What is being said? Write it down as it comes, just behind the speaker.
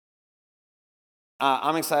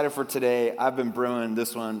I'm excited for today. I've been brewing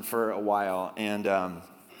this one for a while. And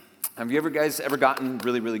have you guys ever gotten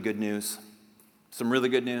really, really good news? Some really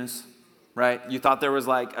good news, right? You thought there was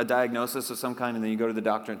like a diagnosis of some kind, and then you go to the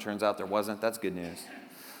doctor and it turns out there wasn't. That's good news.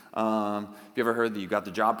 Have you ever heard that you got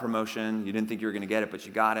the job promotion? You didn't think you were going to get it, but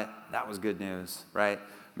you got it. That was good news, right?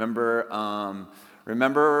 Remember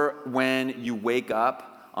when you wake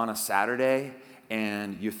up on a Saturday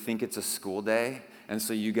and you think it's a school day? And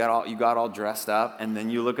so you got all dressed up, and then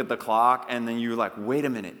you look at the clock, and then you're like, wait a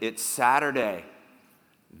minute, it's Saturday.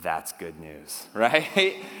 That's good news,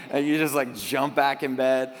 right? And you just like jump back in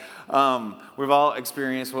bed. We've all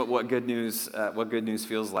experienced what good news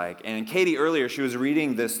feels like. And Katie earlier, she was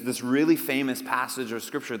reading this really famous passage of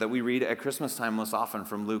scripture that we read at Christmas time most often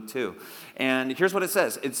from Luke 2. And here's what it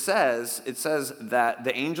says. It says that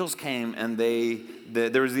the angels came and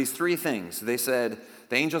there was these three things. They said,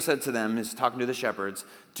 the angel said to them, is talking to the shepherds,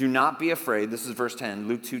 do not be afraid. This is verse 10,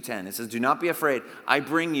 Luke 2:10. It says, do not be afraid. I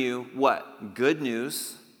bring you what? Good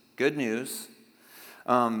news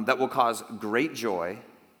that will cause great joy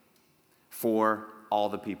for all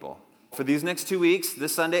the people. For these next 2 weeks,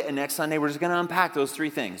 this Sunday and next Sunday, we're just going to unpack those three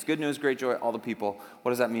things. Good news, great joy, all the people.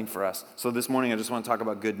 What does that mean for us? So this morning, I just want to talk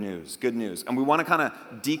about good news. And we want to kind of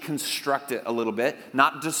deconstruct it a little bit,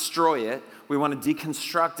 not destroy it. We want to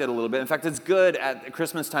deconstruct it a little bit. In fact, it's good at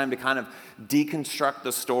Christmas time to kind of deconstruct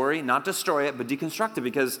the story, not destroy it, but deconstruct it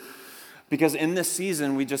because in this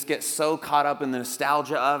season, we just get so caught up in the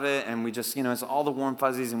nostalgia of it, and we just, it's all the warm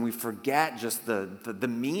fuzzies, and we forget just the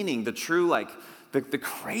meaning, the true, the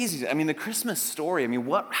crazy, the Christmas story.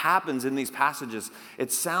 What happens in these passages?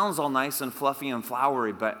 It sounds all nice and fluffy and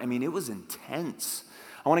flowery, but, it was intense.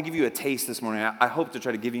 I want to give you a taste this morning. I hope to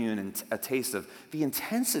try to give you a taste of the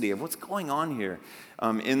intensity of what's going on here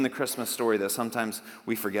in the Christmas story that sometimes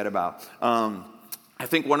we forget about. I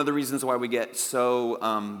think one of the reasons why we get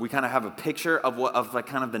so, we kind of have a picture of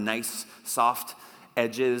kind of the nice, soft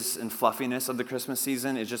edges and fluffiness of the Christmas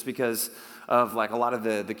season is just because of a lot of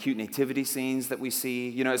the cute nativity scenes that we see.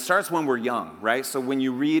 It starts when we're young, right? So when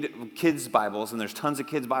you read kids' Bibles, and there's tons of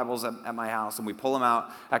kids' Bibles at my house, and we pull them out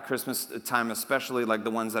at Christmas time, especially the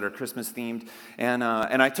ones that are Christmas themed. And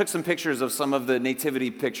I took some pictures of some of the nativity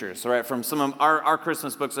pictures, right, from some of our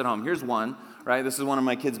Christmas books at home. Here's one, right? This is one of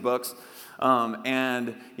my kids' books.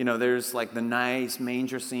 There's the nice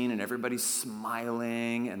manger scene and everybody's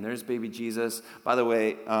smiling and there's baby Jesus. By the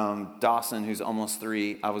way, Dawson, who's almost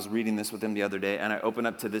 3, I was reading this with him the other day and I open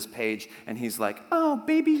up to this page and he's like, oh,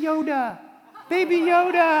 baby Yoda, baby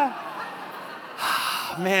Yoda.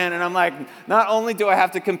 Man, and I'm like, not only do I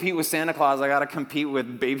have to compete with Santa Claus, I got to compete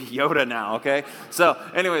with baby Yoda now, okay? So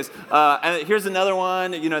anyways, and here's another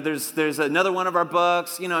one. There's another one of our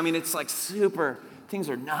books. It's super... Things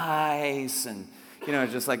are nice and,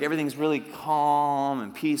 just everything's really calm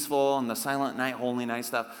and peaceful and the silent night, holy night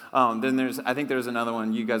stuff. Then I think there's another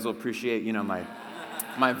one you guys will appreciate, my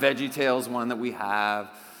Veggie Tales one that we have.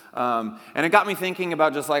 And it got me thinking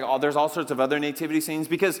about just there's all sorts of other nativity scenes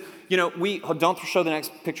because, we don't show the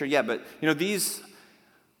next picture yet, but,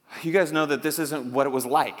 you guys know that this isn't what it was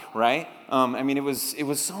like, right? It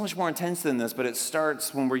was so much more intense than this, but it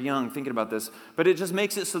starts when we're young thinking about this. But it just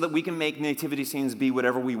makes it so that we can make nativity scenes be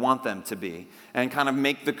whatever we want them to be and kind of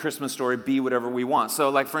make the Christmas story be whatever we want.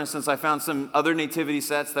 So for instance, I found some other nativity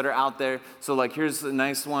sets that are out there. So here's a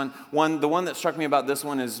nice one. The one that struck me about this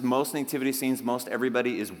one is most nativity scenes, most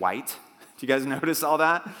everybody is white. Do you guys notice all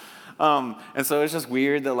that? And so it's just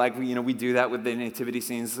weird that we do that with the nativity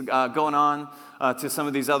scenes. Going on to some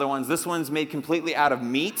of these other ones. This one's made completely out of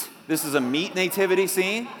meat. This is a meat nativity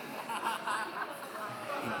scene.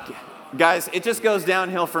 Guys, it just goes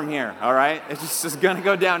downhill from here, all right? It's just going to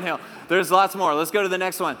go downhill. There's lots more. Let's go to the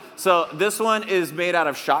next one. So this one is made out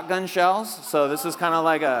of shotgun shells. So this is kind of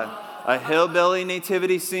like a hillbilly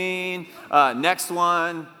nativity scene. Next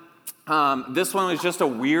one. This one was just a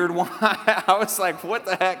weird one. I was like, what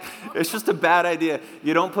the heck? It's just a bad idea.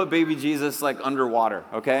 You don't put baby Jesus underwater,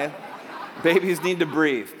 okay? Babies need to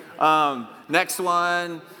breathe. Next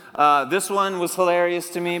one. This one was hilarious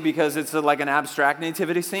to me because it's an abstract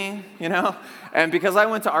nativity scene, And because I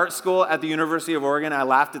went to art school at the University of Oregon, I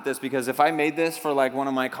laughed at this because if I made this for one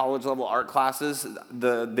of my college level art classes,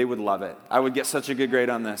 they would love it. I would get such a good grade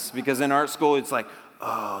on this because in art school, it's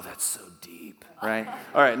oh, that's so deep, right?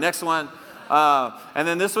 All right, next one. And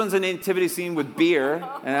then this one's a nativity scene with beer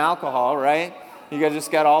and alcohol, right? You guys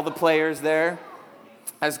just got all the players there.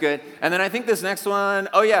 That's good. And then I think this next one,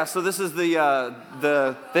 oh yeah, so this is the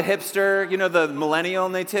hipster, the millennial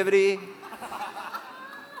nativity.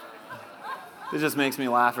 It just makes me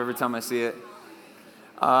laugh every time I see it.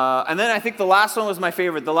 And then I think the last one was my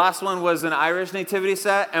favorite. The last one was an Irish nativity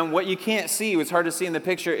set, and what you can't see, it's hard to see in the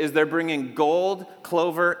picture, is they're bringing gold,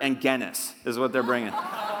 clover, and Guinness is what they're bringing.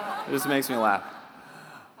 It just makes me laugh.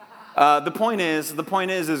 The point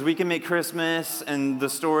is we can make Christmas and the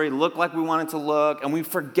story look like we want it to look, and we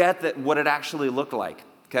forget that what it actually looked like.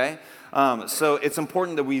 Okay, so it's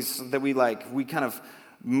important that we kind of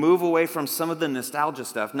move away from some of the nostalgia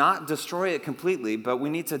stuff, not destroy it completely, but we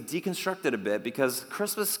need to deconstruct it a bit, because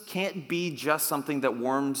Christmas can't be just something that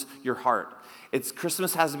warms your heart.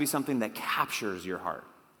 Christmas has to be something that captures your heart.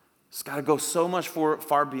 It's got to go so much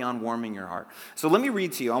far beyond warming your heart. So let me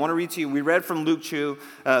read to you. I want to read to you. We read from Luke Chu.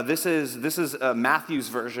 This is Matthew's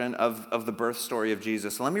version of the birth story of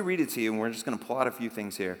Jesus. So let me read it to you, and we're just going to pull out a few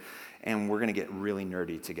things here, and we're going to get really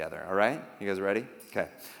nerdy together. All right? You guys ready? Okay.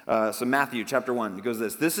 So Matthew chapter 1, it goes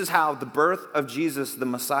this. This is how the birth of Jesus, the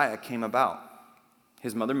Messiah, came about.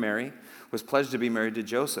 His mother Mary was pledged to be married to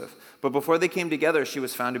Joseph. But before they came together, she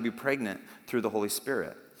was found to be pregnant through the Holy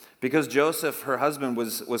Spirit. Because Joseph, her husband,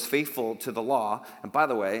 was faithful to the law. And by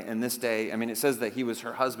the way, in this day, it says that he was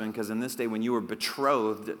her husband, because in this day, when you were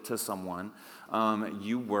betrothed to someone,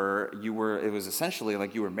 it was essentially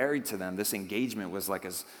like you were married to them. This engagement was like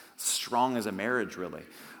as strong as a marriage, really.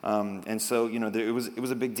 And so, it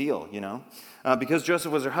was a big deal, Because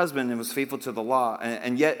Joseph was her husband and was faithful to the law,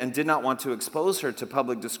 and did not want to expose her to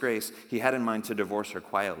public disgrace, he had in mind to divorce her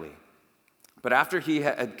quietly. But after he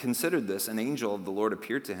had considered this, an angel of the Lord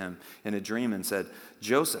appeared to him in a dream and said,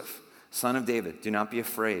 Joseph, son of David, do not be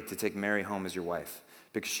afraid to take Mary home as your wife,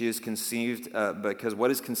 because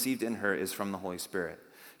what is conceived in her is from the Holy Spirit.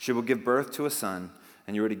 She will give birth to a son,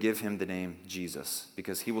 and you are to give him the name Jesus,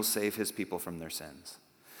 because he will save his people from their sins.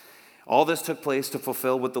 All this took place to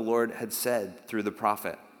fulfill what the Lord had said through the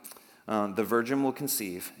prophet. The virgin will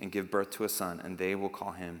conceive and give birth to a son, and they will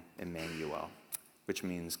call him Emmanuel, which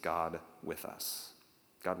means God with us.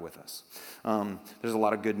 God with us. There's a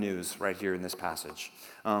lot of good news right here in this passage.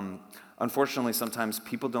 Unfortunately, sometimes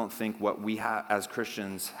people don't think what we as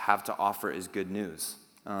Christians have to offer is good news.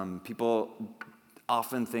 People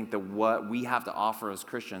often think that what we have to offer as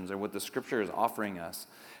Christians, or what the Scripture is offering us,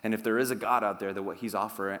 and if there is a God out there, that what He's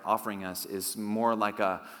offering us is more like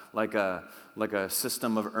a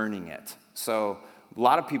system of earning it. So a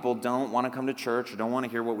lot of people don't want to come to church or don't want to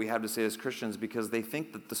hear what we have to say as Christians, because they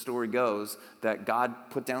think that the story goes that God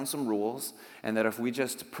put down some rules, and that if we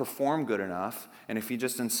just perform good enough, and if He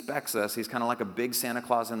just inspects us, He's kind of like a big Santa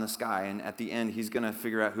Claus in the sky, and at the end He's going to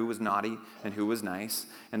figure out who was naughty and who was nice,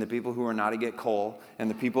 and the people who are naughty get coal, and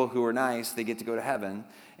the people who are nice, they get to go to heaven,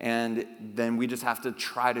 and then we just have to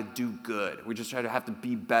try to do good. We just have to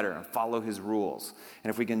be better and follow His rules. And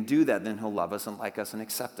if we can do that, then He'll love us and like us and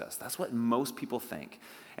accept us. That's what most people think.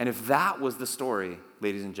 And if that was the story,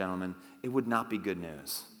 ladies and gentlemen, it would not be good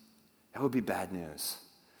news. That would be bad news.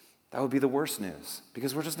 That would be the worst news,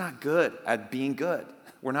 because we're just not good at being good.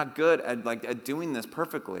 We're not good at doing this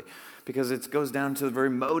perfectly, because it goes down to the very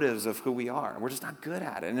motives of who we are. We're just not good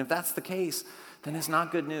at it. And if that's the case, then it's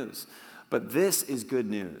not good news. But this is good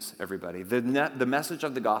news, everybody. The message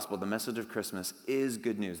of the gospel, the message of Christmas, is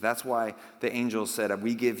good news. That's why the angels said,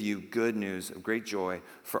 we give you good news of great joy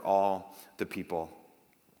for all the people.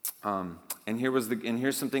 And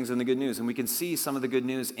here's some things in the good news. And we can see some of the good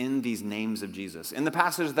news in these names of Jesus. In the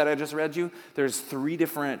passage that I just read you, there's three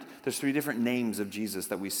different names of Jesus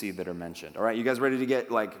that we see that are mentioned. All right, you guys ready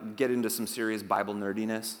to get into some serious Bible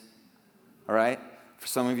nerdiness? All right? For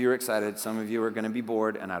some of you are excited, some of you are going to be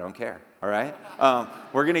bored, and I don't care, all right?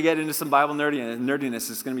 We're going to get into some Bible nerdiness.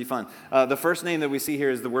 It's going to be fun. The first name that we see here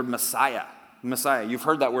is the word Messiah. Messiah. You've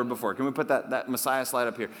heard that word before. Can we put that Messiah slide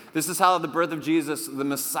up here? This is how the birth of Jesus, the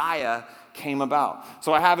Messiah, came about.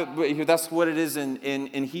 So I have it here. That's what it is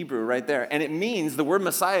in Hebrew right there. And it means, the word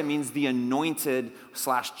Messiah means the anointed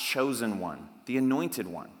 / chosen one, the anointed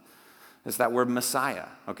one. It's that word Messiah,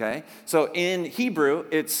 okay? So in Hebrew,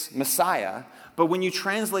 it's Messiah, but when you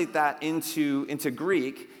translate that into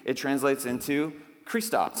Greek, it translates into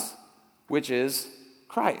Christos, which is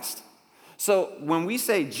Christ. So when we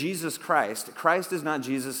say Jesus Christ, Christ is not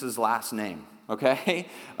Jesus' last name, okay?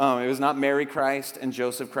 It was not Mary Christ and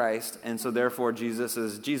Joseph Christ, and so therefore Jesus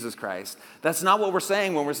is Jesus Christ. That's not what we're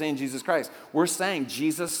saying when we're saying Jesus Christ. We're saying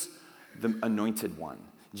Jesus, the anointed one.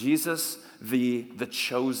 Jesus, the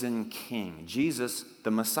chosen king. Jesus,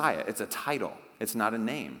 the Messiah. It's a title. It's not a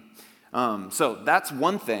name. So that's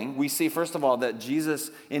one thing. We see, first of all, that Jesus,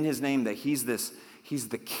 in his name, that he's the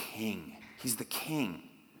king. He's the king.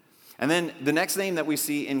 And then the next name that we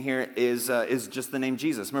see in here is just the name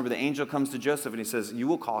Jesus. Remember, the angel comes to Joseph and he says, "You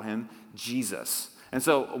will call him Jesus." And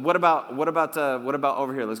so, what about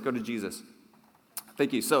over here? Let's go to Jesus.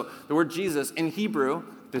 Thank you. So the word Jesus in Hebrew,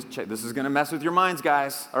 this is going to mess with your minds,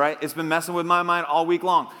 guys, all right? It's been messing with my mind all week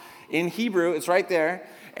long. In Hebrew, it's right there,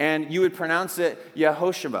 and you would pronounce it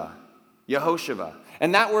Yehoshua, Yehoshua.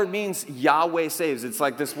 And that word means Yahweh saves. It's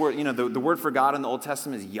like this word, the word for God in the Old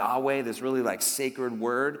Testament is Yahweh, this really like sacred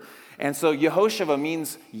word. And so Yehoshua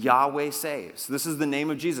means Yahweh saves. This is the name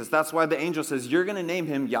of Jesus. That's why the angel says, you're going to name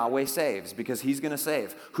him Yahweh saves, because he's going to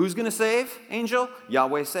save. Who's going to save, angel?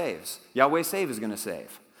 Yahweh saves. Yahweh save is going to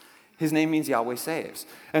save. His name means Yahweh saves.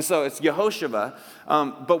 And so it's Yehoshua.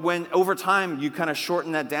 But when over time you kind of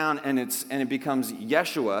shorten that down and it becomes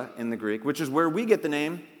Yeshua in the Greek, which is where we get the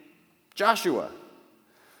name Joshua.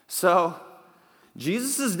 So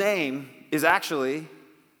Jesus' name is actually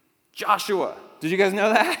Joshua. Did you guys know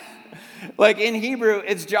that? Like in Hebrew,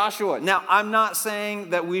 it's Joshua. Now, I'm not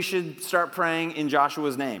saying that we should start praying in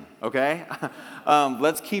Joshua's name, okay?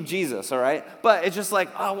 Let's keep Jesus, all right? But it's just like,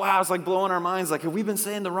 oh, wow, it's like blowing our minds. Like, have we been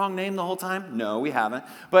saying the wrong name the whole time? No, we haven't.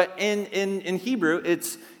 But in Hebrew,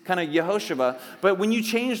 it's kind of Yehoshua. But when you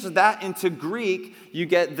change that into Greek, you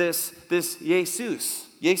get this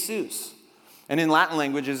Jesus. And in Latin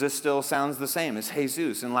languages, this still sounds the same. It's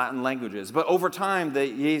Jesus in Latin languages. But over time, the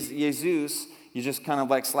Jesus, you just kind of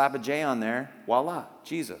like slap a J on there. Voila,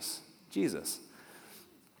 Jesus.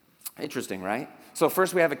 Interesting, right? So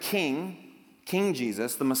first we have a king, King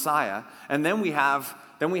Jesus, the Messiah. And then we have,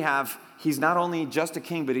 he's not only just a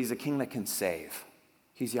king, but he's a king that can save.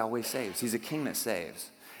 He's Yahweh saves. He's a king that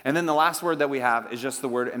saves. And then the last word that we have is just the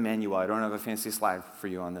word Emmanuel. I don't have a fancy slide for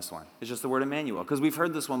you on this one. It's just the word Emmanuel, because we've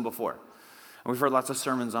heard this one before. And we've heard lots of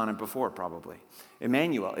sermons on it before, probably.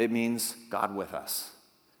 Emmanuel, it means God with us.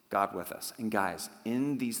 God with us. And guys,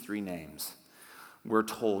 in these three names, we're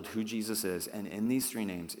told who Jesus is. And in these three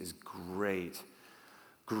names is great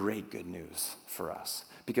good news for us.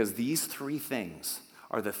 Because these three things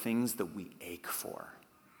are the things that we ache for.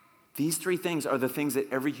 These three things are the things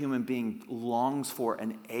that every human being longs for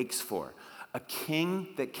and aches for. A king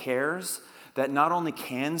that cares, that not only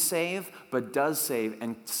can save, but does save,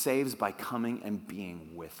 and saves by coming and being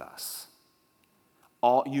with us.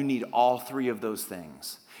 You need all three of those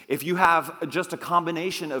things. If you have just a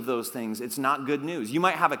combination of those things, it's not good news. You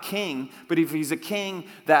might have a king, but if he's a king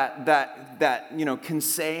that can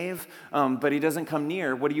save, but he doesn't come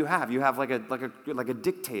near, what do you have? You have like a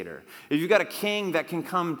dictator. If you've got a king that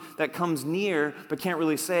comes near but can't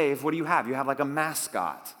really save, what do you have? You have like a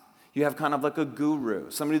mascot. You have kind of like a guru,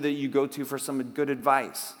 somebody that you go to for some good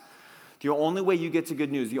advice. The only way you get to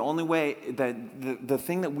good news, the only way that the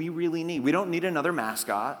thing that we really need, we don't need another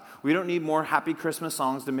mascot. We don't need more happy Christmas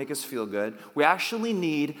songs to make us feel good. We actually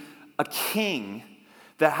need a king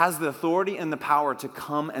that has the authority and the power to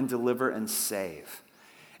come and deliver and save.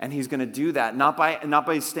 And he's going to do that not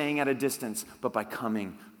by staying at a distance, but by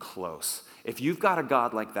coming close. If you've got a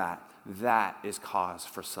God like that, that is cause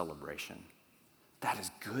for celebration. That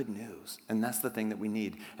is good news. And that's the thing that we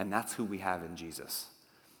need. And that's who we have in Jesus.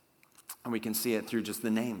 And we can see it through just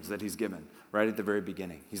the names that he's given right at the very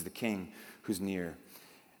beginning. He's the king who's near,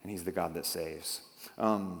 and he's the God that saves.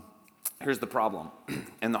 Here's the problem.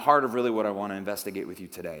 And the heart of really what I want to investigate with you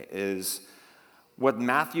today is what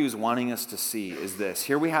Matthew is wanting us to see is this.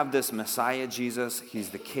 Here we have this Messiah, Jesus. He's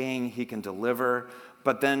the king. He can deliver.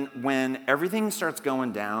 But then when everything starts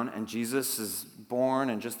going down and Jesus is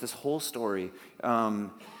born and just this whole story,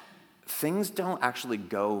 things don't actually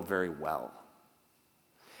go very well.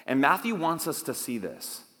 And Matthew wants us to see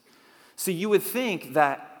this. See, you would think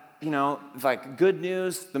that, like good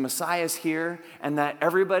news, the Messiah's here, and that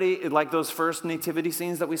everybody, like those first nativity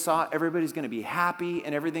scenes that we saw, everybody's going to be happy,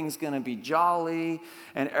 and everything's going to be jolly,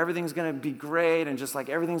 and everything's going to be great, and just like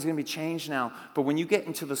everything's going to be changed now. But when you get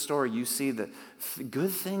into the story, you see that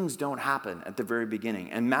good things don't happen at the very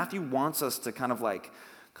beginning. And Matthew wants us to kind of like,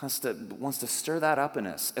 wants to stir that up in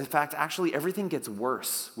us. In fact, actually, everything gets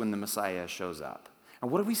worse when the Messiah shows up. And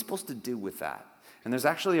what are we supposed to do with that? And there's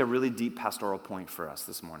actually a really deep pastoral point for us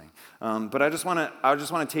this morning. But I just want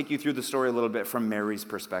to take you through the story a little bit from Mary's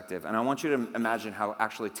perspective. And I want you to imagine how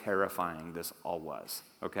actually terrifying this all was,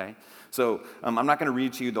 okay? So I'm not going to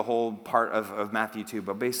read to you the whole part of Matthew 2,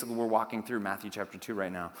 but basically we're walking through Matthew chapter 2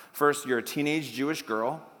 right now. First, you're a teenage Jewish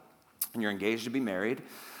girl, and you're engaged to be married.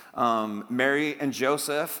 Mary and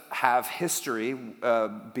Joseph have history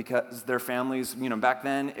because their families, back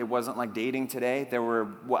then it wasn't like dating today.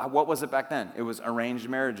 What was it back then? It was arranged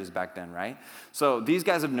marriages back then, right? So these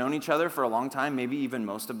guys have known each other for a long time, maybe even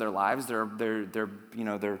most of their lives. They've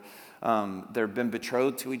been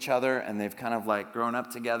betrothed to each other, and they've kind of like grown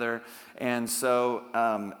up together. And so,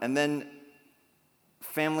 and then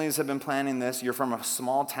families have been planning this. You're from a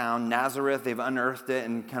small town, Nazareth. They've unearthed it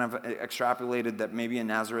and kind of extrapolated that maybe in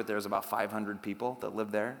Nazareth there's about 500 people that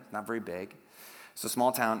live there. Not very big. It's a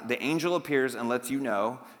small town. The angel appears and lets you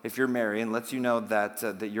know, if you're Mary, and lets you know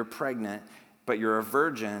that you're pregnant, but you're a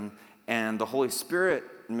virgin, and the Holy Spirit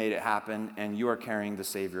made it happen, and you are carrying the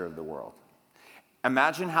Savior of the world.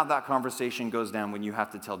 Imagine how that conversation goes down when you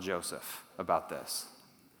have to tell Joseph about this.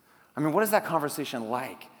 I mean, what is that conversation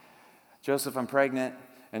like? Joseph, I'm pregnant,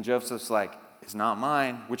 and Joseph's like, it's not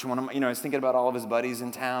mine. Which one am I? He's thinking about all of his buddies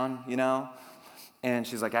in town, And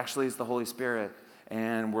she's like, actually, it's the Holy Spirit,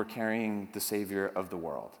 and we're carrying the Savior of the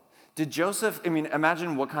world. Did Joseph,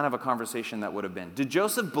 imagine what kind of a conversation that would have been. Did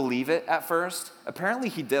Joseph believe it at first? Apparently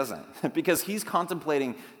he doesn't, because he's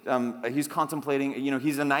contemplating,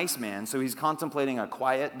 he's a nice man, so he's contemplating a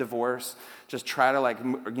quiet divorce, just try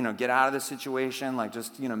to get out of the situation,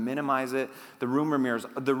 minimize it. The rumor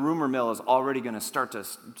mill is already going to start to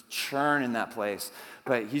churn in that place,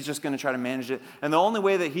 but he's just going to try to manage it. And the only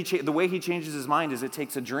way that the way he changes his mind is it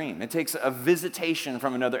takes a dream. It takes a visitation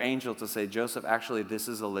from another angel to say, Joseph, actually, this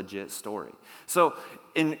is a legit story. So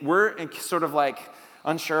we're sort of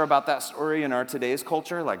unsure about that story in our today's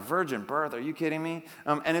culture, like virgin birth, are you kidding me?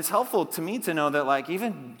 And it's helpful to me to know that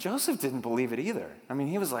even Joseph didn't believe it either.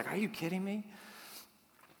 He was like, are you kidding me?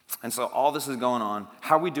 And so all this is going on.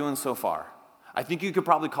 How are we doing so far? I think you could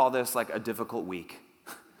probably call this a difficult week.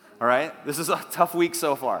 All right? This is a tough week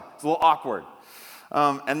so far. It's a little awkward.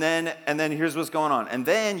 And then here's what's going on. And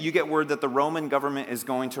then you get word that the Roman government is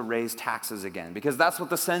going to raise taxes again, because that's what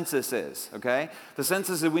the census is, okay? The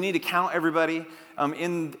census is we need to count everybody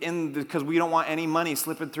because we don't want any money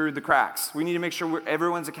slipping through the cracks. We need to make sure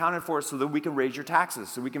everyone's accounted for so that we can raise your taxes,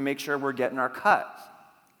 so we can make sure we're getting our cut.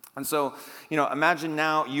 And so, imagine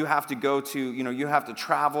now you have to go to, you have to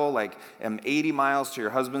travel 80 miles to your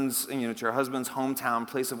husband's, to your husband's hometown,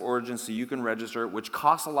 place of origin, so you can register, which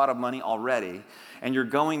costs a lot of money already. And you're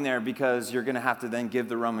going there because you're going to have to then give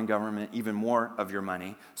the Roman government even more of your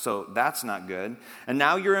money. So that's not good. And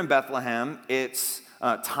now you're in Bethlehem. It's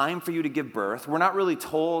time for you to give birth. We're not really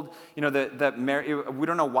told, that Mary, we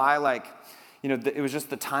don't know why, it was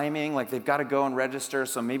just the timing, they've got to go and register,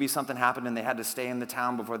 so maybe something happened and they had to stay in the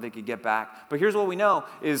town before they could get back. But here's what we know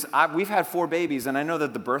is we've had 4 babies, and I know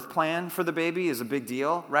that the birth plan for the baby is a big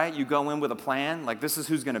deal, right? You go in with a plan, this is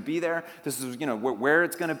who's going to be there, this is, where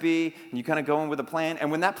it's going to be, and you kind of go in with a plan.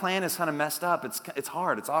 And when that plan is kind of messed up, it's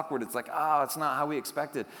hard, it's awkward, it's it's not how we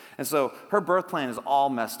expected. And so her birth plan is all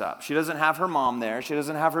messed up. She doesn't have her mom there, she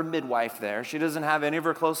doesn't have her midwife there, she doesn't have any of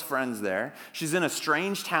her close friends there. She's in a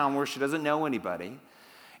strange town where she doesn't know anybody.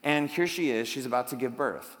 And here she is, she's about to give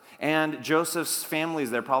birth. And Joseph's family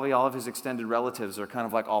is there, probably all of his extended relatives are kind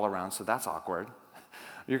of all around, so that's awkward.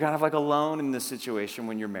 You're kind of alone in this situation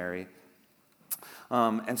when you're married.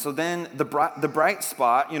 And so then the bright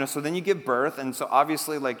spot, so then you give birth, and so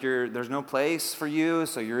obviously there's no place for you,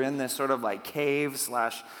 so you're in this sort of cave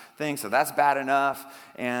 / thing, so that's bad enough,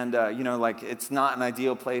 and it's not an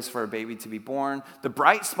ideal place for a baby to be born. The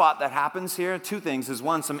bright spot that happens here, 2 things, is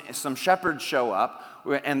one, some shepherds show up,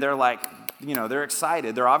 and they're they're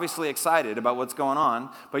excited. They're obviously excited about what's going on,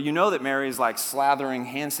 but that Mary's slathering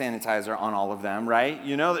hand sanitizer on all of them, right?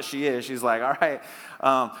 You know that she is. She's all right.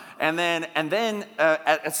 And then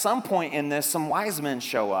at some point in this, some wise men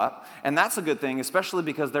show up, and that's a good thing, especially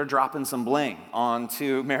because they're dropping some bling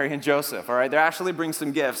onto Mary and Joseph, all right? They actually bring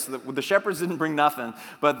some gifts. The shepherds didn't bring nothing,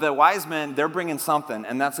 but the wise men, they're bringing something,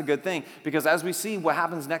 and that's a good thing, because as we see what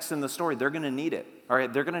happens next in the story, they're going to need it, all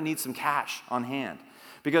right? They're going to need some cash on hand.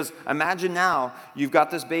 Because imagine now you've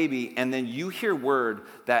got this baby, and then you hear word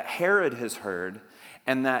that Herod has heard,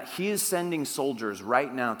 and that he is sending soldiers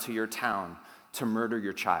right now to your town to murder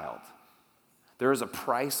your child. There is a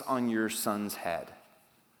price on your son's head.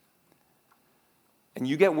 And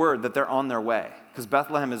you get word that they're on their way, because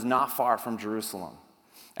Bethlehem is not far from Jerusalem.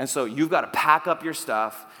 And so you've got to pack up your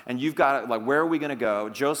stuff, and you've got to, where are we going to go?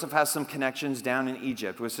 Joseph has some connections down in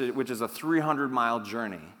Egypt, which is a 300-mile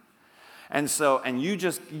journey. And so, and you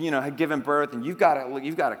just, had given birth, and you've got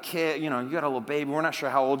a kid, you've got a little baby. We're not sure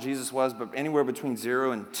how old Jesus was, but anywhere between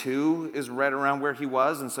 0 and 2 is right around where he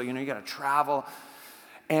was. And so, you got to travel,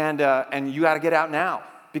 and you got to get out now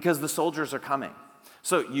because the soldiers are coming.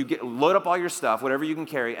 So you load up all your stuff, whatever you can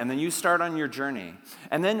carry, and then you start on your journey.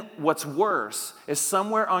 And then what's worse is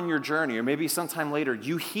somewhere on your journey, or maybe sometime later,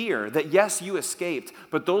 you hear that yes, you escaped,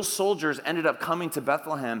 but those soldiers ended up coming to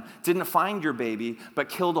Bethlehem, didn't find your baby, but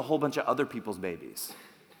killed a whole bunch of other people's babies.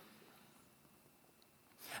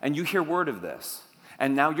 And you hear word of this,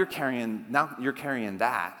 and now you're carrying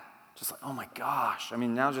that Just like, oh my gosh. I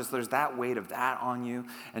mean, now just there's that weight of that on you.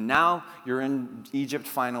 And now you're in Egypt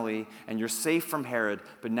finally, and you're safe from Herod,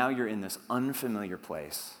 but now you're in this unfamiliar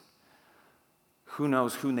place. Who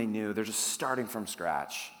knows who they knew? They're just starting from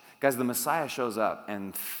scratch. Guys, the Messiah shows up,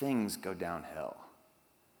 and things go downhill.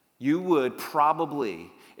 You would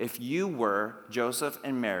probably, if you were Joseph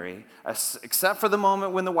and Mary, except for the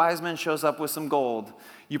moment when the wise man shows up with some gold,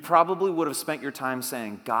 you probably would have spent your time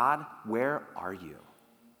saying, God, where are you?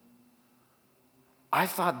 I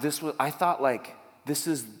thought like this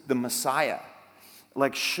is the Messiah.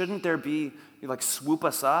 Like, shouldn't there be, like, swoop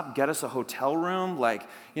us up, get us a hotel room? Like,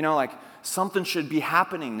 like something should be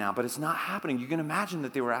happening now, but it's not happening. You can imagine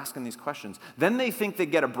that they were asking these questions. Then they think they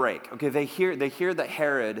get a break. Okay, they hear that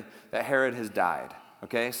Herod has died.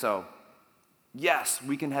 Okay, so yes,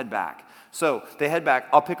 we can head back. So they head back.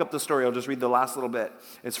 I'll pick up the story. I'll just read the last little bit.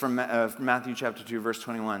 It's from Matthew chapter 2, verse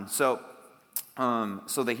 21. So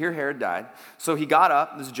they hear Herod died. So he got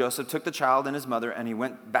up, this is Joseph, took the child and his mother, and he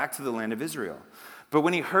went back to the land of Israel. But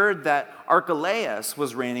when he heard that Archelaus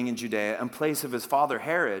was reigning in Judea in place of his father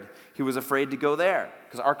Herod, he was afraid to go there,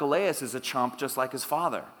 because Archelaus is a chump just like his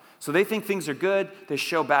father. So they think things are good, they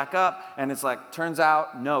show back up, and it's like, turns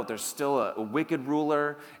out, no, there's still a wicked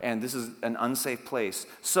ruler, and this is an unsafe place.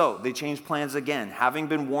 So they changed plans again. Having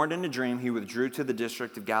been warned in a dream, he withdrew to the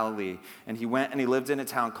district of Galilee, and he went and he lived in a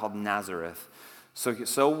town called Nazareth.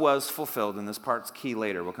 So was fulfilled, and this part's key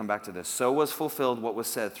later, we'll come back to this. So was fulfilled what was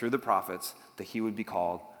said through the prophets, that he would be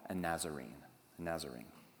called a Nazarene.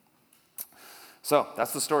 So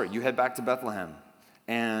that's the story. You head back to Bethlehem,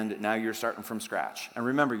 and now you're starting from scratch. And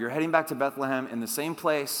remember, you're heading back to Bethlehem in the same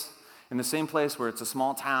place where it's a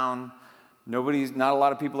small town. Not a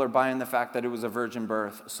lot of people are buying the fact that it was a virgin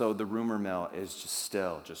birth, so the rumor mill is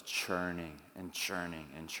just churning and churning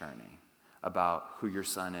and churning about who your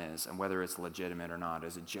son is and whether it's legitimate or not.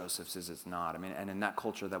 Is it Joseph's? Is it not? I mean, and in that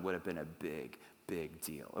culture, that would have been a big, big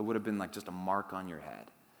deal. It would have been like just a mark on your head.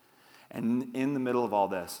 And in the middle of all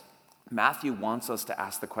this, Matthew wants us to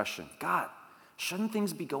ask the question, God, shouldn't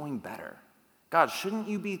things be going better? God, shouldn't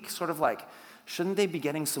they be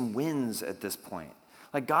getting some wins at this point?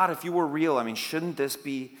 Like, God, if you were real, I mean, shouldn't this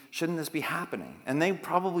be happening? And they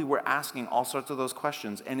probably were asking all sorts of those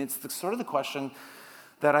questions. And it's the question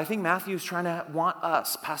that I think Matthew's trying to want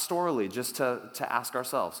us pastorally just to ask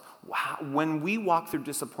ourselves. When we walk through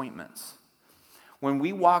disappointments, when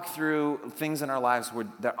we walk through things in our lives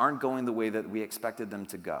that aren't going the way that we expected them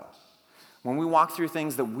to go, when we walk through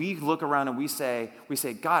things that we look around and we say,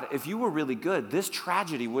 God, if you were really good, this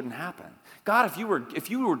tragedy wouldn't happen. God, if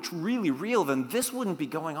you were really real, then this wouldn't be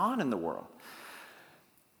going on in the world.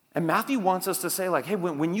 And Matthew wants us to say, like, hey,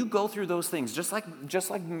 when you go through those things, just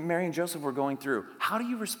like Mary and Joseph were going through, how do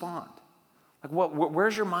you respond? Like,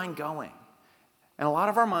 where's your mind going? And a lot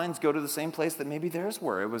of our minds go to the same place that maybe theirs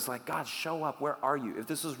were. It was like, God, show up. Where are you? If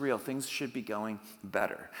this is real, things should be going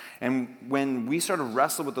better. And when we sort of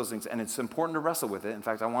wrestle with those things, and it's important to wrestle with it. In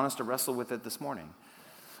fact, I want us to wrestle with it this morning.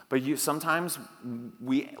 But sometimes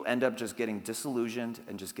we end up just getting disillusioned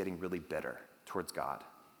and just getting really bitter towards God.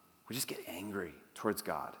 We just get angry towards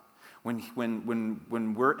God.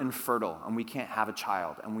 When we're infertile and we can't have a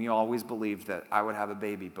child, and we always believed that I would have a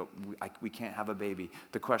baby, but we can't have a baby,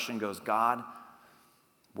 the question goes, God,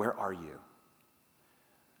 where are you?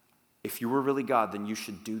 If you were really God, then you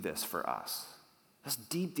should do this for us. That's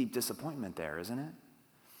deep, deep disappointment there, isn't it?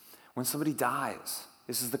 When somebody dies,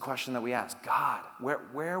 this is the question that we ask. God,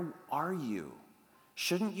 where are you?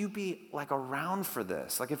 Shouldn't you be like around for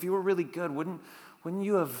this? Like, if you were really good, wouldn't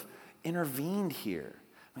you have intervened here?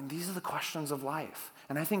 I mean, these are the questions of life.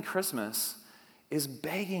 And I think Christmas is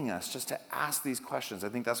begging us just to ask these questions. I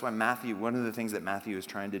think that's why one of the things that Matthew is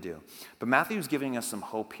trying to do. But Matthew is giving us some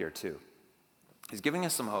hope here too. He's giving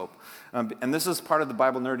us some hope. And this is part of the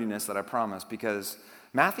Bible nerdiness that I promised, because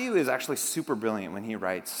Matthew is actually super brilliant when he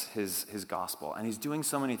writes his gospel. And he's doing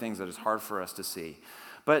so many things that it's hard for us to see.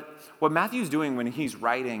 But what Matthew's doing when he's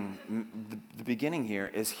writing the beginning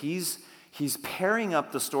here is he's pairing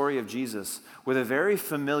up the story of Jesus with a very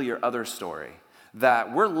familiar other story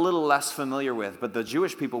that we're a little less familiar with, but the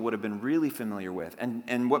Jewish people would have been really familiar with.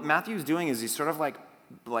 And what Matthew's doing is he's sort of like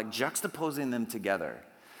juxtaposing them together.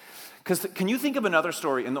 Because can you think of another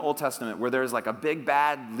story in the Old Testament where there's like a big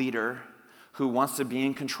bad leader who wants to be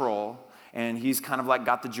in control, and he's kind of like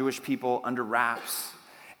got the Jewish people under wraps,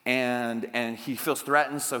 and he feels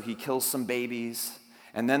threatened, so he kills some babies.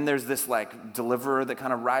 And then there's this like deliverer that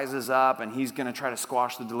kind of rises up, and he's going to try to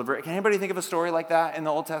squash the deliverer. Can anybody think of a story like that in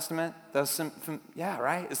the Old Testament? Yeah,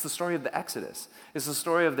 right? It's the story of the Exodus. It's the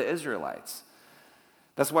story of the Israelites.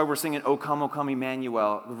 That's why we're singing, O come,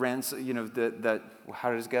 Emmanuel.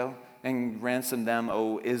 How does it go? And ransom them,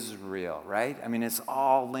 O Israel, right? I mean, it's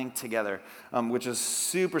all linked together, which is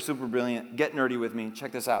super, super brilliant. Get nerdy with me.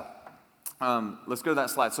 Check this out. Let's go to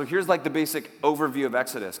that slide. So here's like the basic overview of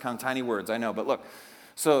Exodus, kind of tiny words, I know, but look.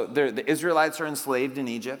 So the Israelites are enslaved in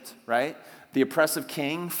Egypt, right? The oppressive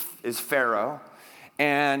king is Pharaoh.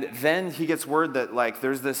 And then he gets word that like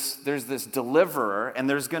there's this deliverer, and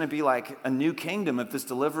there's going to be like a new kingdom if this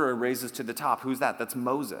deliverer raises to the top. Who's that? That's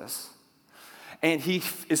Moses. And he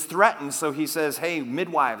is threatened, so he says, hey,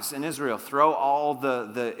 midwives in Israel, throw all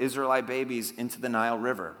the Israelite babies into the Nile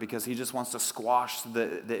River, because he just wants to squash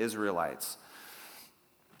the Israelites.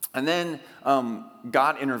 And then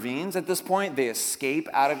God intervenes at this point. They escape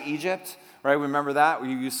out of Egypt, right? Remember that?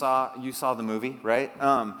 You saw the movie, right?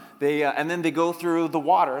 And then they go through the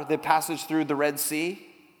water, the passage through the Red Sea,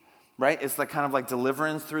 right? It's like kind of like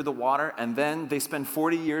deliverance through the water. And then they spend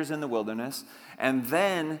 40 years in the wilderness. And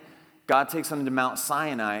then God takes them to Mount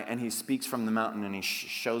Sinai, and he speaks from the mountain, and he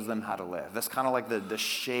shows them how to live. That's kind of like the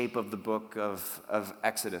shape of the book of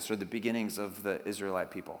Exodus, or the beginnings of the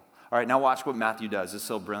Israelite people. All right, now watch what Matthew does. It's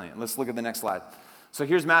so brilliant. Let's look at the next slide. So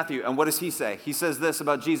here's Matthew, and what does he say? He says this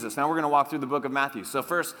about Jesus. Now we're going to walk through the book of Matthew. So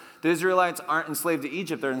first, the Israelites aren't enslaved to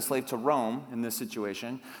Egypt. They're enslaved to Rome in this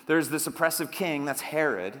situation. There's this oppressive king, that's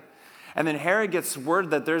Herod. And then Herod gets word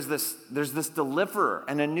that there's this deliverer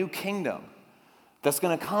and a new kingdom that's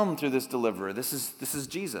going to come through this deliverer. This is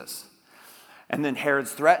Jesus. And then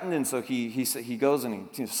Herod's threatened, and so he goes and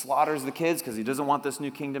he slaughters the kids because he doesn't want this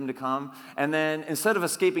new kingdom to come. And then instead of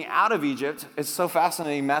escaping out of Egypt, it's so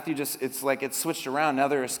fascinating, Matthew it's like it's switched around. Now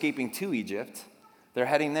they're escaping to They're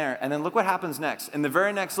heading there. And then look what happens next. In the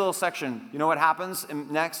very next little section, you know what happens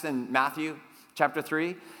next in Matthew chapter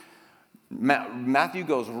 3? Matthew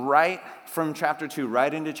goes right from chapter 2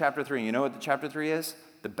 right into chapter 3. You know what the chapter 3 is?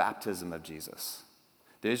 The baptism of Jesus.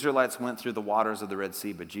 The Israelites went through the waters of the Red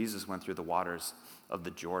Sea, but Jesus went through the waters of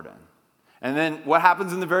the Jordan. And then what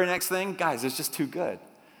happens in the very next thing? Guys, it's just too good.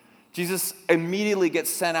 Jesus immediately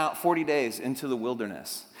gets sent out 40 days into the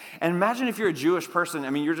wilderness. And imagine if you're a Jewish person,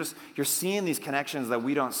 I mean, you're seeing these connections that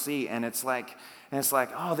we don't see, and it's like,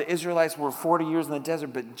 oh, the Israelites were 40 years in the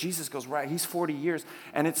desert, but Jesus goes right, he's 40 years.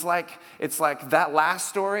 And it's like that last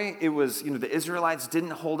story, it was, the Israelites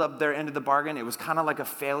didn't hold up their end of the bargain. It was kind of like a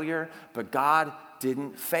failure, but God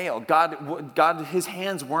didn't fail. God, his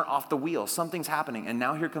hands weren't off the wheel. Something's happening, and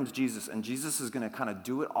now here comes Jesus, and Jesus is going to kind of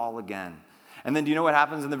do it all again. And then do you know what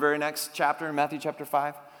happens in the very next chapter, in Matthew chapter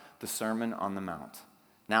 5? The Sermon on the Mount.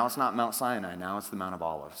 Now it's not Mount Sinai, now it's the Mount of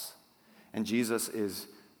Olives. And Jesus is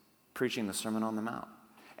preaching the Sermon on the Mount.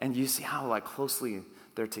 And you see how closely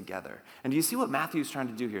they're together. And do you see what Matthew's trying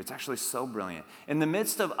to do here? It's actually so brilliant. In the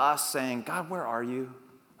midst of us saying, God, where are you?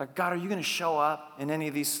 Like, God, are you going to show up in any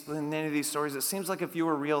of these stories? It seems like if you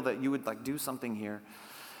were real that you would do something here.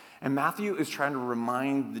 And Matthew is trying to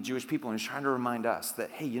remind the Jewish people, and he's trying to remind us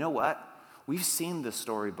that, hey, you know what? We've seen this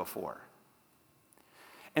story before.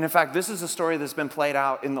 And in fact, this is a story that's been played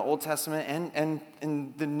out in the Old Testament and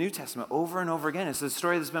in the New Testament over and over again. It's a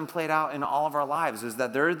story that's been played out in all of our lives, is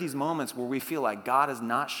that there are these moments where we feel like God is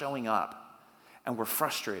not showing up, and we're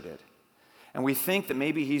frustrated. And we think that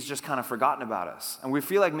maybe he's just kind of forgotten about us. And we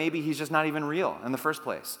feel like maybe he's just not even real in the first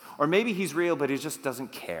place. Or maybe he's real, but he just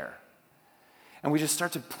doesn't care. And we just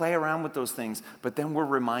start to play around with those things. But then we're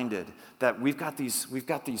reminded that we've got the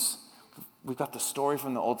story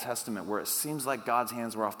from the Old Testament where it seems like God's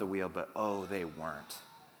hands were off the wheel, but oh, they weren't.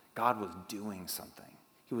 God was doing something.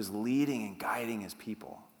 He was leading and guiding his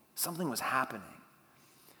people. Something was happening.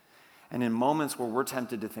 And in moments where we're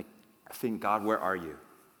tempted to think, God, where are you?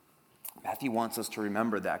 Matthew wants us to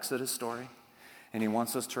remember the Exodus story, and he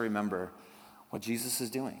wants us to remember what Jesus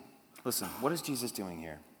is doing. Listen, what is Jesus doing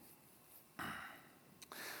here?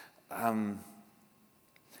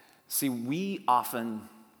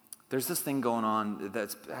 There's this thing going on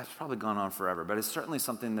that's probably gone on forever, but it's certainly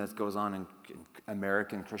something that goes on in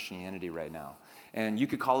American Christianity right now. And you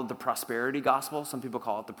could call it the prosperity gospel. Some people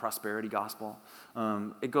call it the prosperity gospel.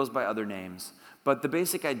 It goes by other names. But the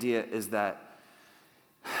basic idea is that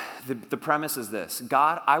the premise is this: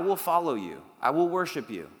 God, I will follow you. I will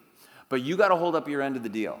worship you. But you got to hold up your end of the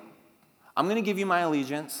deal. I'm going to give you my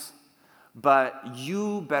allegiance, but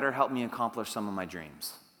you better help me accomplish some of my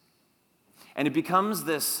dreams. And it becomes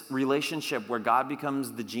this relationship where God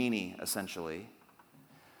becomes the genie, essentially.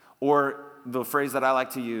 Or the phrase that I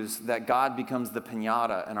like to use, that God becomes the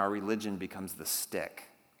piñata and our religion becomes the stick.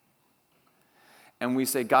 And we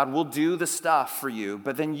say, God, we'll do the stuff for you,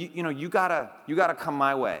 but then you gotta come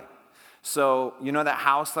my way. So, that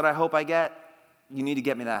house that I hope I get, you need to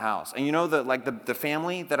get me that house. And you know the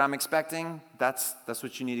family that I'm expecting, that's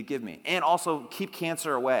what you need to give me. And also keep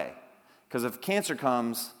cancer away. Because if cancer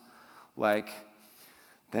comes,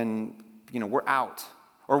 then, we're out.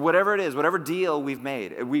 Or whatever it is, whatever deal we've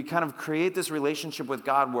made, we kind of create this relationship with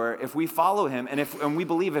God where if we follow him and we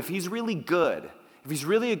believe if he's really good, if he's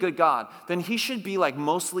really a good God, then he should be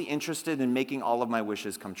mostly interested in making all of my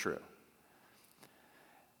wishes come true.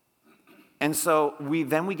 And so we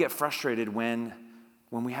get frustrated when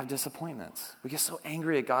we have disappointments. We get so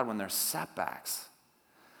angry at God when there's setbacks.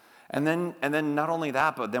 And then not only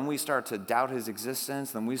that, but then we start to doubt his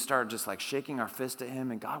existence. Then we start just shaking our fist at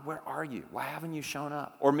him and God, where are you? Why haven't you shown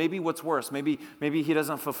up? Or maybe what's worse, maybe he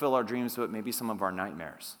doesn't fulfill our dreams, but maybe some of our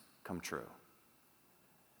nightmares come true.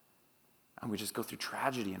 And we just go through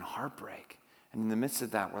tragedy and heartbreak. And in the midst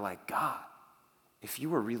of that, we're like, God, if you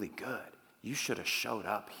were really good, you should have showed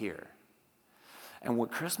up here. And what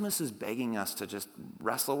Christmas is begging us to just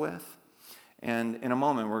wrestle with, and in a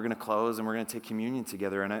moment, we're going to close and we're going to take communion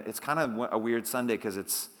together. And it's kind of a weird Sunday because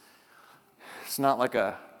it's not like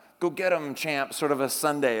a go get 'em champ sort of a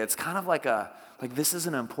Sunday. It's kind of like this is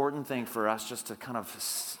an important thing for us just to kind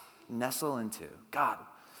of nestle into. God,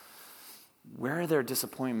 where are there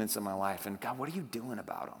disappointments in my life? And God, what are you doing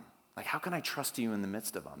about them? How can I trust you in the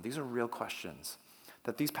midst of them? These are real questions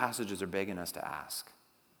that these passages are begging us to ask.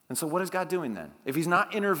 And so what is God doing then? If he's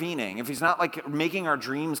not intervening, if he's not making our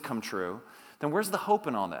dreams come true, then where's the hope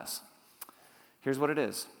in all this? Here's what it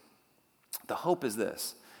is. The hope is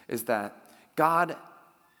this, is that God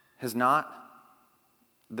has not,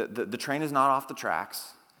 the train is not off the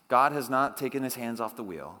tracks. God has not taken his hands off the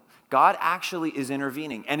wheel. God actually is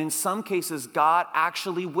intervening. And in some cases, God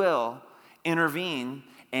actually will intervene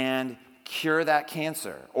and cure that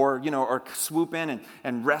cancer or swoop in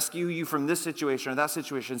and rescue you from this situation or that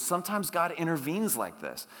situation. Sometimes God intervenes like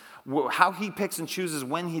this. How he picks and chooses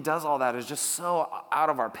when he does all that is just so out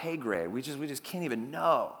of our pay grade. We just can't even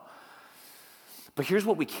know. But here's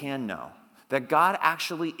what we can know. That God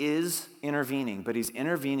actually is intervening, but he's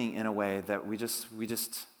intervening in a way that we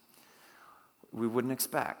wouldn't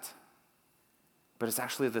expect. But it's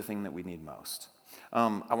actually the thing that we need most.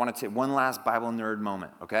 I want to take one last Bible nerd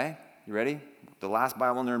moment, okay? You ready? The last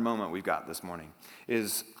Bible nerd moment we've got this morning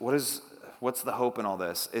is what's the hope in all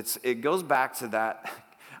this? It goes back to that.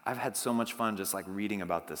 I've had so much fun just reading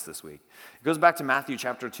about this week. It goes back to Matthew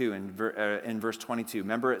chapter 2 in verse 22.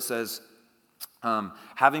 Remember it says,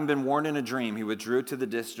 having been warned in a dream, he withdrew to the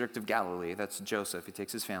district of Galilee. That's Joseph. He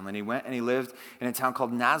takes his family and he went and he lived in a town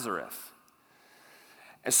called Nazareth.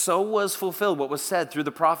 And so was fulfilled what was said through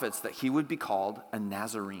the prophets that he would be called a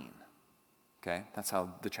Nazarene. Okay, that's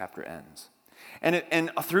how the chapter ends.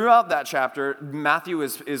 And throughout that chapter, Matthew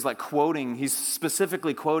is quoting, he's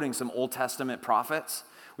specifically quoting some Old Testament prophets,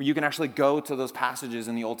 where you can actually go to those passages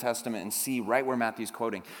in the Old Testament and see right where Matthew's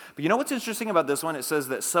quoting. But you know what's interesting about this one? It says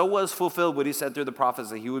that so was fulfilled what he said through the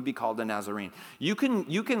prophets that he would be called a Nazarene. You can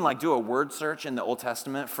do a word search in the Old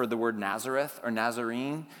Testament for the word Nazareth or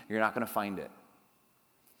Nazarene. You're not going to find it.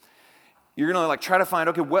 You're going to try to find,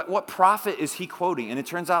 okay, what prophet is he quoting? And it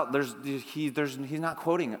turns out he's not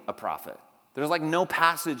quoting a prophet. There's no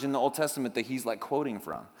passage in the Old Testament that he's quoting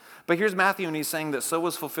from. But here's Matthew, and he's saying that so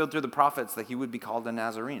was fulfilled through the prophets that he would be called a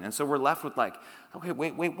Nazarene. And so we're left with okay,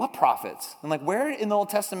 wait, what prophets? And where in the Old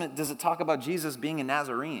Testament does it talk about Jesus being a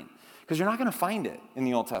Nazarene? Because you're not going to find it in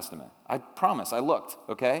the Old Testament. I promise, I looked,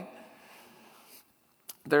 okay?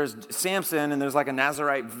 There's Samson, and there's a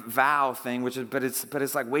Nazarite vow thing, but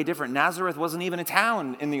it's way different. Nazareth wasn't even a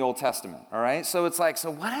town in the Old Testament, all right? So it's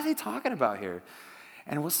so what are they talking about here?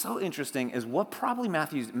 And what's so interesting is what probably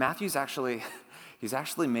Matthew's actually, he's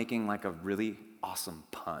actually making a really awesome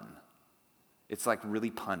pun. It's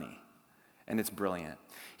really punny, and it's brilliant.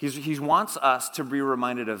 He wants us to be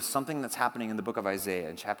reminded of something that's happening in the book of Isaiah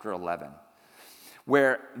in chapter 11.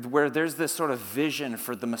 Where there's this sort of vision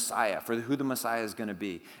for the Messiah, for who the Messiah is going to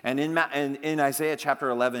be. And in Isaiah chapter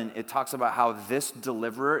 11, it talks about how this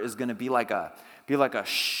deliverer is going to be like a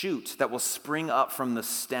shoot that will spring up from the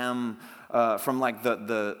stem, from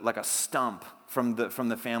a stump from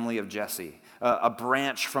the family of Jesse, a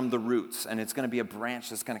branch from the roots, and it's going to be a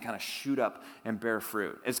branch that's going to kind of shoot up and bear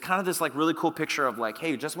fruit. It's kind of this really cool picture of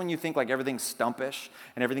hey, just when you think everything's stumpish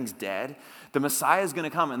and everything's dead, the Messiah is going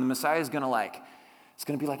to come, and the Messiah is going to it's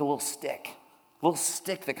going to be like a little stick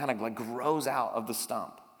that kind of grows out of the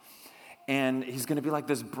stump. And he's going to be like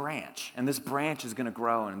this branch, and this branch is going to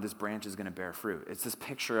grow, and this branch is going to bear fruit. It's this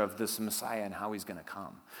picture of this Messiah and how he's going to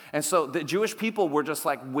come. And so the Jewish people were just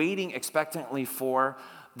waiting expectantly for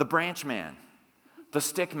the branch man, the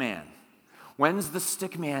stick man. When's the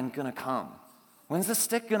stick man going to come? When's the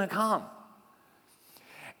stick going to come?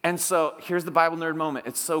 And so here's the Bible nerd moment.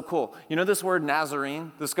 It's so cool. You know this word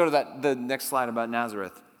Nazarene? Let's go to the next slide about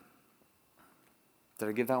Nazareth. Did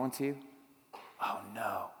I give that one to you? Oh,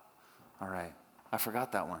 no. All right. I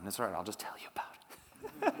forgot that one. That's all right. I'll just tell you about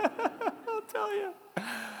it. I'll tell you.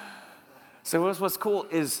 So what's cool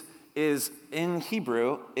is in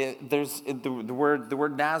Hebrew, there's the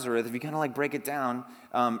word Nazareth, if you kind of like break it down,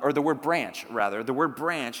 or the word branch, rather. The word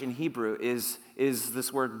branch in Hebrew is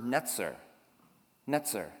this word netzer.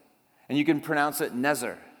 Netzer. And you can pronounce it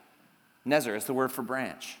nezer. Nezer is the word for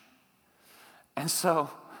branch. And so,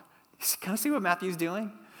 you kind of see what Matthew's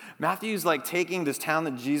doing? Matthew's like taking this town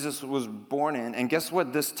that Jesus was born in, and guess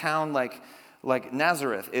what this town, like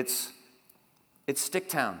Nazareth, it's stick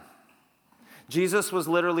town. Jesus was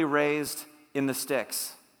literally raised in the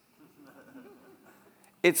sticks.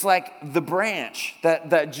 It's like the branch that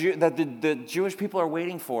the Jewish people are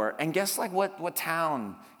waiting for. And guess like what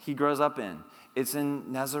town he grows up in? It's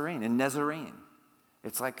in Nazarene.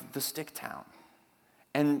 It's like the stick town.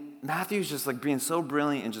 And Matthew's just like being so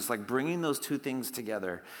brilliant and just like bringing those two things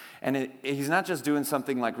together. And he's not just doing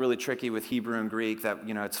something like really tricky with Hebrew and Greek that,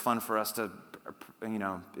 it's fun for us to,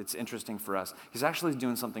 it's interesting for us. He's actually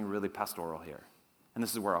doing something really pastoral here. And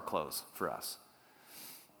this is where I'll close for us.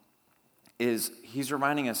 He's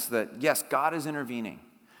reminding us that, yes, God is intervening.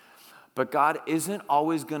 But God isn't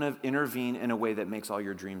always going to intervene in a way that makes all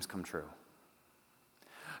your dreams come true.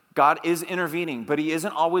 God is intervening, but he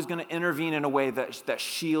isn't always going to intervene in a way that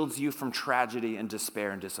shields you from tragedy and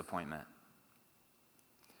despair and disappointment.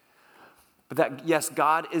 But that, yes,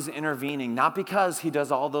 God is intervening, not because he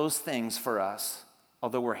does all those things for us,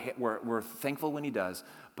 although we're thankful when he does,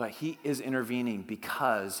 but he is intervening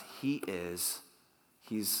because he's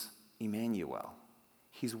Emmanuel.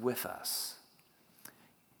 He's with us.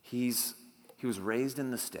 He was raised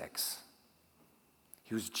in the sticks.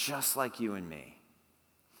 He was just like you and me.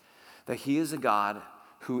 That he is a God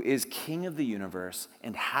who is king of the universe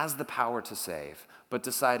and has the power to save, but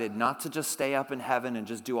decided not to just stay up in heaven and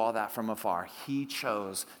just do all that from afar. He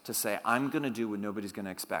chose to say, I'm going to do what nobody's going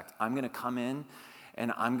to expect. I'm going to come in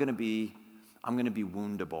and I'm going to be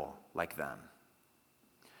woundable like them.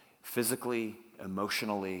 Physically,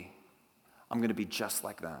 emotionally, I'm going to be just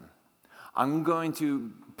like them. I'm going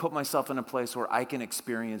to put myself in a place where I can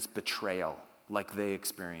experience betrayal like they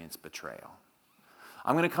experience betrayal.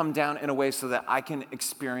 I'm going to come down in a way so that I can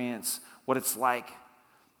experience what it's like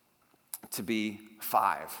to be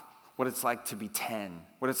 5, what it's like to be 10,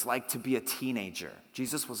 what it's like to be a teenager.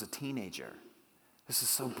 Jesus was a teenager. This is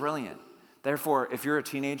so brilliant. Therefore, if you're a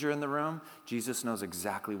teenager in the room, Jesus knows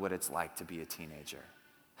exactly what it's like to be a teenager.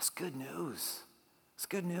 That's good news. It's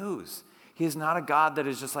good news. He is not a God that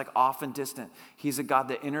is just like off and distant. He's a God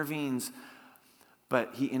that intervenes,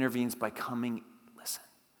 but he intervenes by coming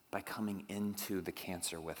into the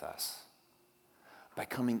cancer with us, by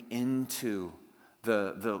coming into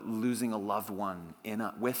the losing a loved one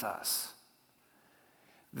with us.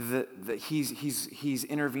 He's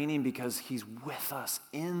intervening because he's with us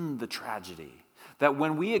in the tragedy. That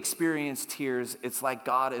when we experience tears, it's like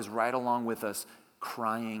God is right along with us,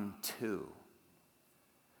 crying too.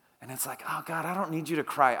 And it's like, oh God, I don't need you to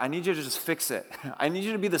cry. I need you to just fix it. I need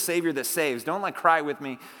you to be the Savior that saves. Don't like cry with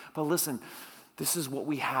me. But listen, this is what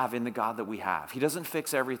we have in the God that we have. He doesn't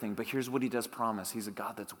fix everything, but here's what he does promise. He's a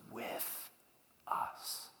God that's with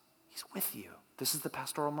us. He's with you. This is the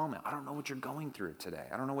pastoral moment. I don't know what you're going through today.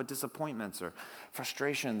 I don't know what disappointments or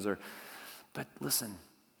frustrations but listen,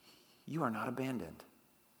 you are not abandoned.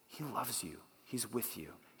 He loves you. He's with you.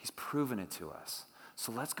 He's proven it to us.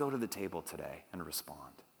 So let's go to the table today and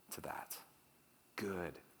respond to that.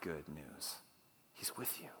 Good news. He's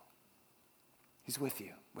with you. He's with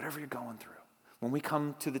you, whatever you're going through. When we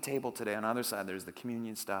come to the table today, on the other side, there's the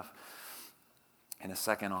communion stuff. In a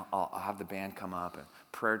second, I'll have the band come up, and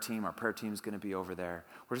our prayer team's going to be over there.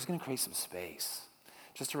 We're just going to create some space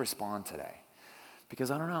just to respond today.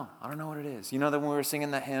 Because I don't know what it is. You know that when we were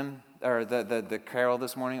singing that hymn, or the carol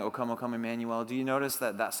this morning, O come, Emmanuel, do you notice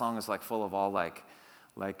that song is like full of all like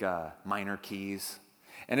minor keys?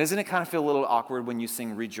 And doesn't it kind of feel a little awkward when you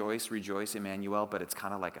sing Rejoice, Rejoice, Emmanuel, but it's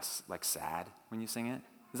kind of like sad when you sing it?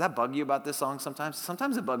 Does that bug you about this song sometimes?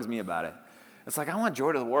 Sometimes it bugs me about it. It's like, I want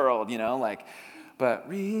joy to the world, but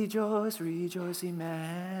rejoice, rejoice,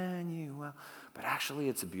 Emmanuel. But actually,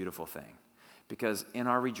 it's a beautiful thing because in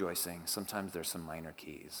our rejoicing, sometimes there's some minor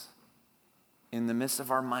keys. In the midst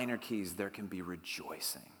of our minor keys, there can be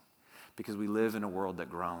rejoicing because we live in a world that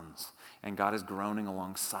groans, and God is groaning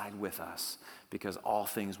alongside with us because all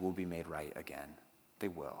things will be made right again. They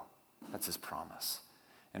will. That's his promise.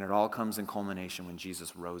 And it all comes in culmination when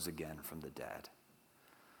Jesus rose again from the dead.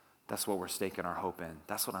 That's what we're staking our hope in.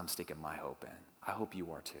 That's what I'm staking my hope in. I hope you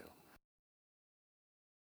are too.